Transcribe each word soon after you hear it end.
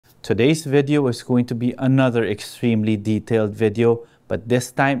Today's video is going to be another extremely detailed video, but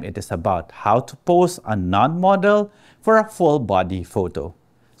this time it is about how to pose a non-model for a full body photo.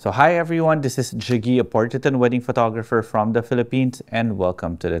 So hi everyone, this is Jiggie, a portrait and wedding photographer from the Philippines, and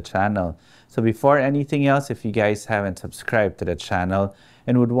welcome to the channel. So before anything else, if you guys haven't subscribed to the channel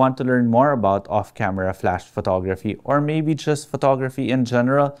and would want to learn more about off-camera flash photography or maybe just photography in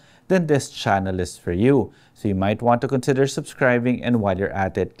general, then this channel is for you. So you might want to consider subscribing, and while you're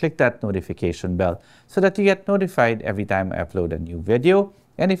at it, click that notification bell so that you get notified every time I upload a new video.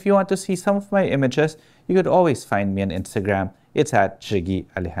 And if you want to see some of my images, you could always find me on Instagram. It's at Jiggie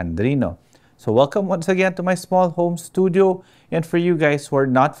Alejandrino. So welcome once again to my small home studio. And for you guys who are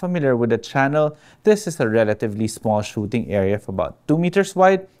not familiar with the channel, this is a relatively small shooting area of about 2 meters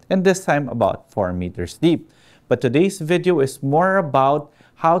wide and this time about 4 meters deep. But today's video is more about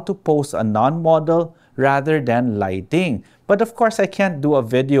how to pose a non-model rather than lighting. But of course, I can't do a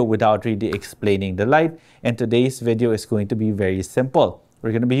video without really explaining the light, and today's video is going to be very simple.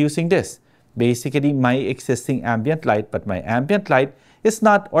 We're going to be using this. Basically, my existing ambient light, but my ambient light is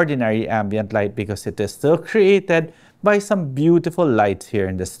not ordinary ambient light because it is still created by some beautiful lights here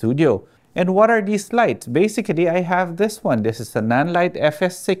in the studio. And what are these lights? Basically, I have this one. This is a Nanlite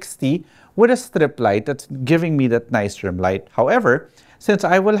FS60 with a strip light that's giving me that nice trim light. However, since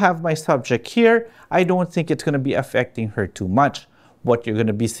I will have my subject here, I don't think it's going to be affecting her too much. What you're going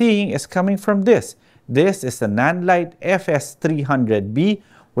to be seeing is coming from this. This is a Nanlite FS300B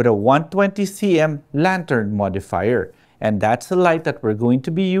with a 120 cm lantern modifier. And that's the light that we're going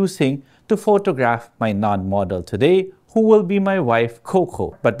to be using to photograph my non-model today, who will be my wife,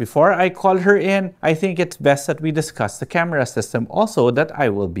 Coco. But before I call her in, I think it's best that we discuss the camera system also that I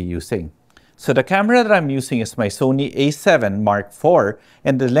will be using. So the camera that I'm using is my Sony a7 Mark IV,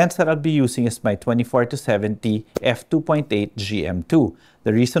 and the lens that I'll be using is my 24-70 f2.8 GM2.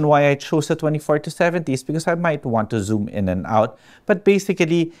 The reason why I chose the 24-70 is because I might want to zoom in and out, but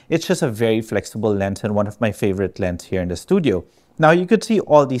basically it's just a very flexible lens and one of my favorite lenses here in the studio. Now you could see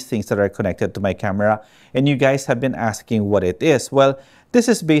all these things that are connected to my camera, and you guys have been asking what it is. Well, this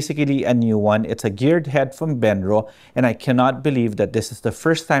is basically a new one. It's a geared head from Benro, and I cannot believe that this is the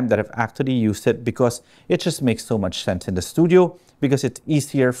first time that I've actually used it because it just makes so much sense in the studio, because it's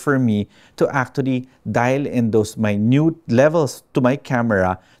easier for me to actually dial in those minute levels to my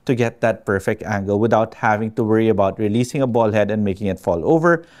camera to get that perfect angle without having to worry about releasing a ball head and making it fall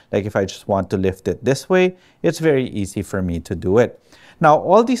over. Like if I just want to lift it this way, it's very easy for me to do it. Now,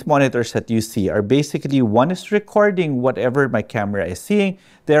 all these monitors that you see are basically, one is recording whatever my camera is seeing.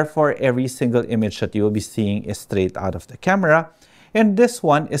 Therefore, every single image that you will be seeing is straight out of the camera. And this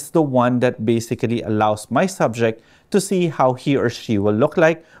one is the one that basically allows my subject to see how he or she will look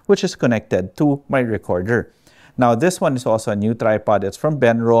like, which is connected to my recorder. Now, this one is also a new tripod. It's from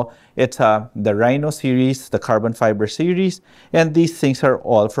Benro. It's the Rhino series, the carbon fiber series, and these things are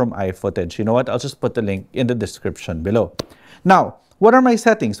all from iFootage. You know what? I'll just put the link in the description below. Now, what are my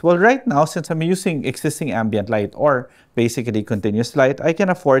settings? Well, right now, since I'm using existing ambient light or basically continuous light, I can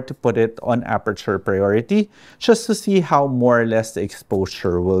afford to put it on aperture priority just to see how more or less the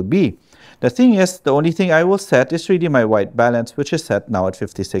exposure will be. The thing is, the only thing I will set is really my white balance, which is set now at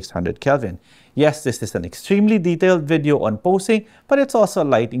 5600 Kelvin. Yes, this is an extremely detailed video on posing, but it's also a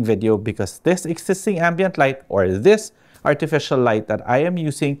lighting video because this existing ambient light or this artificial light that I am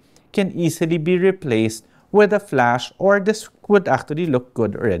using can easily be replaced with a flash, or this would actually look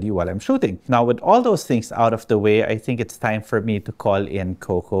good already while I'm shooting. Now, with all those things out of the way, I think it's time for me to call in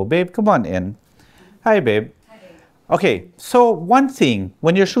Coco. Babe, come on in. Hi, babe. Hi, babe. Okay, so one thing,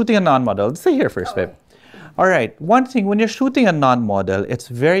 when you're shooting a non-model, stay here first, babe. All right, one thing, when you're shooting a non-model, it's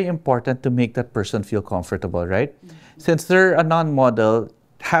very important to make that person feel comfortable, right? Since they're a non-model,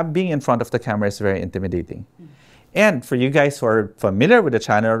 being in front of the camera is very intimidating. And for you guys who are familiar with the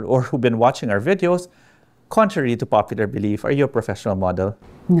channel or who've been watching our videos, contrary to popular belief, are you a professional model?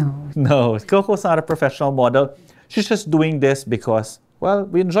 No. No, Coco's not a professional model. She's just doing this because, well,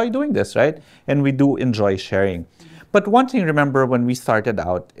 we enjoy doing this, right? And we do enjoy sharing. But one thing, remember, when we started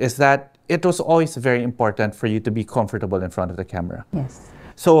out is that it was always very important for you to be comfortable in front of the camera. Yes.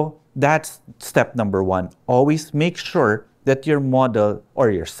 So that's step number one. Always make sure that your model or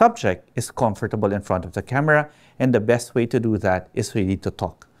your subject is comfortable in front of the camera. And the best way to do that is really to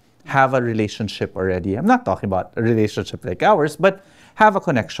talk. Have a relationship already. I'm not talking about a relationship like ours, but have a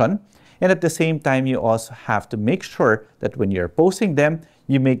connection. And at the same time, you also have to make sure that when you're posing them,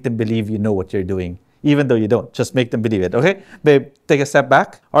 you make them believe you know what you're doing, even though you don't. Just make them believe it, okay? Babe, take a step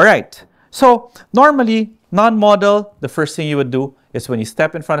back. All right. So normally, non-model, the first thing you would do is when you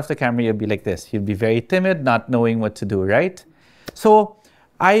step in front of the camera, you'll be like this. You'll be very timid, not knowing what to do, right? So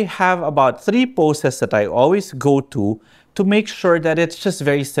I have about 3 poses that I always go to make sure that it's just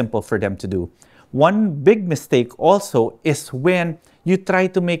very simple for them to do. One big mistake also is when you try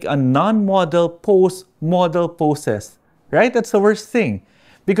to make a non-model pose model poses, right? That's the worst thing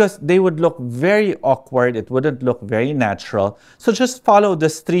because they would look very awkward. It wouldn't look very natural. So just follow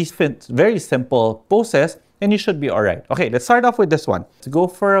these 3 very simple poses and you should be all right. Okay, let's start off with this one. Let's go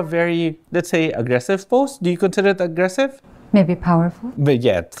for a very, let's say, aggressive pose. Do you consider it aggressive? Maybe powerful? But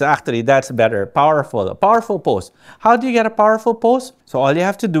yeah, actually, that's better. Powerful. A powerful pose. How do you get a powerful pose? So all you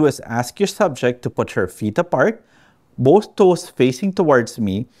have to do is ask your subject to put her feet apart, both toes facing towards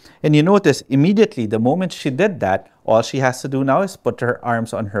me. And you notice immediately, the moment she did that, all she has to do now is put her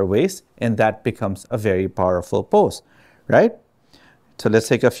arms on her waist, and that becomes a very powerful pose, right? So let's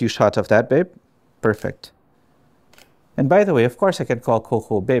take a few shots of that, babe. Perfect. And by the way, of course, I can call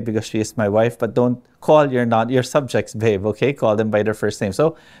Coco babe because she is my wife, but don't call your subjects babe, okay? Call them by their first name.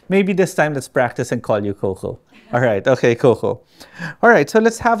 So maybe this time let's practice and call you Coco. All right, okay, Coco. All right, so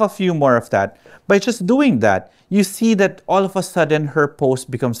let's have a few more of that. By just doing that, you see that all of a sudden her pose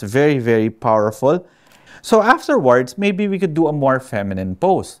becomes very, very powerful. So afterwards, maybe we could do a more feminine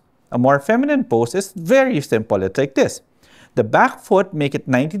pose. A more feminine pose is very simple. It's like this. The back foot, make it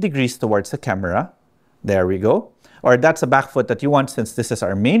 90 degrees towards the camera. There we go. Or that's a back foot that you want since this is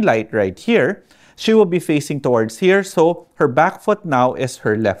our main light right here. She will be facing towards here. So her back foot now is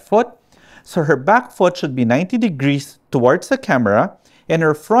her left foot. So her back foot should be 90 degrees towards the camera and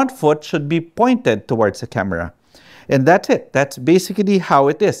her front foot should be pointed towards the camera. And that's it. That's basically how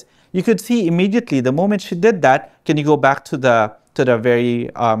it is. You could see immediately the moment she did that. Can you go back to the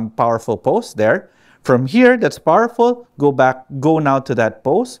very powerful pose there? From here, that's powerful. Go back, go now to that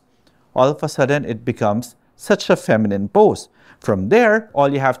pose. All of a sudden, it becomes such a feminine pose. From there,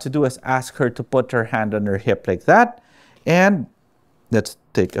 all you have to do is ask her to put her hand on her hip like that. And let's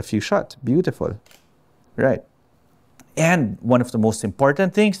take a few shots. Beautiful. Right. And one of the most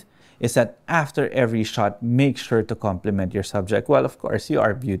important things is that after every shot, make sure to compliment your subject. Well, of course, you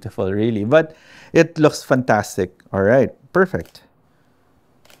are beautiful, really, but it looks fantastic. All right. Perfect.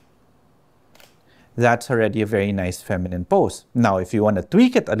 That's already a very nice feminine pose. Now, if you want to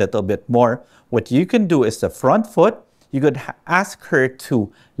tweak it a little bit more, what you can do is the front foot. You could ask her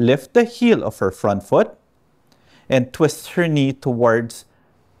to lift the heel of her front foot and twist her knee towards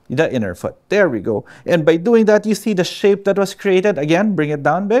the inner foot. There we go. And by doing that, you see the shape that was created. Again, bring it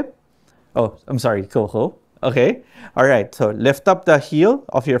down, babe. Oh, I'm sorry, Coco. Okay. All right. So lift up the heel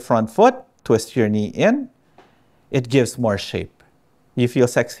of your front foot, twist your knee in. It gives more shape. You feel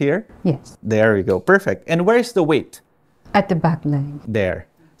sexier? Yes. There we go. Perfect. And where's the weight? At the back leg. There.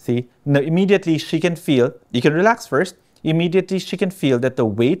 See? Now, immediately she can feel, you can relax first. Immediately she can feel that the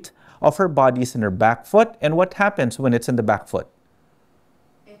weight of her body is in her back foot. And what happens when it's in the back foot?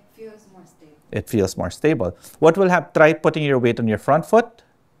 It feels more stable. It feels more stable. What will happen? Try putting your weight on your front foot.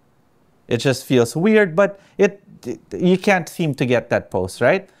 It just feels weird, but you can't seem to get that pose,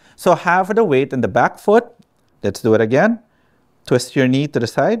 right? So have the weight in the back foot. Let's do it again. Twist your knee to the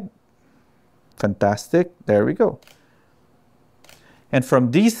side. Fantastic. There we go. And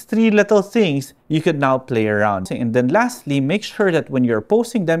from these 3 little things, you could now play around. And then lastly, make sure that when you're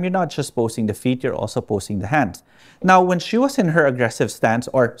posing them, you're not just posing the feet, you're also posing the hands. Now, when she was in her aggressive stance,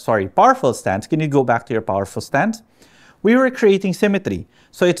 or sorry, powerful stance, can you go back to your powerful stance? We were creating symmetry.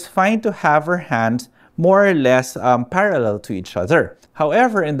 So it's fine to have her hands more or less parallel to each other.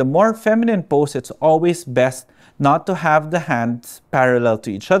 However, in the more feminine pose, it's always best not to have the hands parallel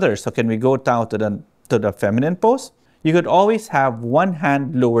to each other. So can we go down to the feminine pose? You could always have one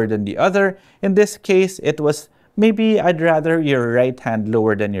hand lower than the other. In this case, it was maybe I'd rather your right hand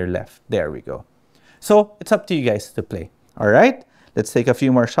lower than your left. There we go. So it's up to you guys to play. All right, let's take a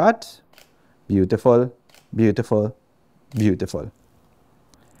few more shots. Beautiful, beautiful, beautiful.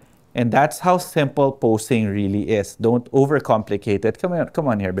 And that's how simple posing really is. Don't overcomplicate it. Come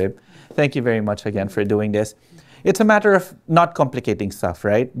on here, babe. Thank you very much again for doing this. It's a matter of not complicating stuff,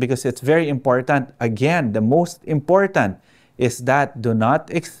 right? Because it's very important. Again, the most important is that do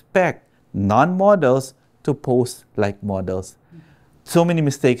not expect non-models to pose like models. So many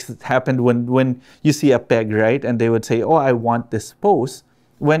mistakes happened when you see a peg, right? And they would say, oh, I want this pose.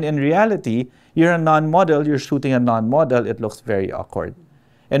 When in reality, you're a non-model, you're shooting a non-model, it looks very awkward.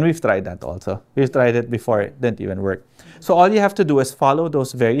 And we've tried that also. We've tried it before, it didn't even work. So all you have to do is follow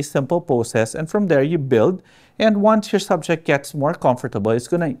those very simple poses, and from there you build. And once your subject gets more comfortable, it's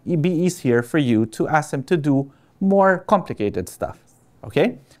going to be easier for you to ask them to do more complicated stuff.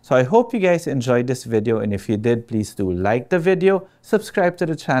 Okay? So I hope you guys enjoyed this video, and if you did, please do like the video, subscribe to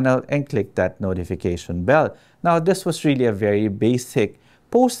the channel, and click that notification bell. Now, this was really a very basic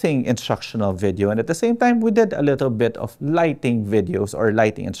posting instructional video, and at the same time we did a little bit of lighting videos or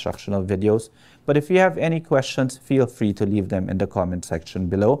lighting instructional videos. But if you have any questions, feel free to leave them in the comment section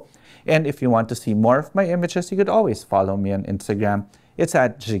below. And if you want to see more of my images, you could always follow me on Instagram. It's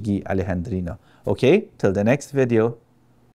at Jiggie Alejandrino. Okay, till the next video.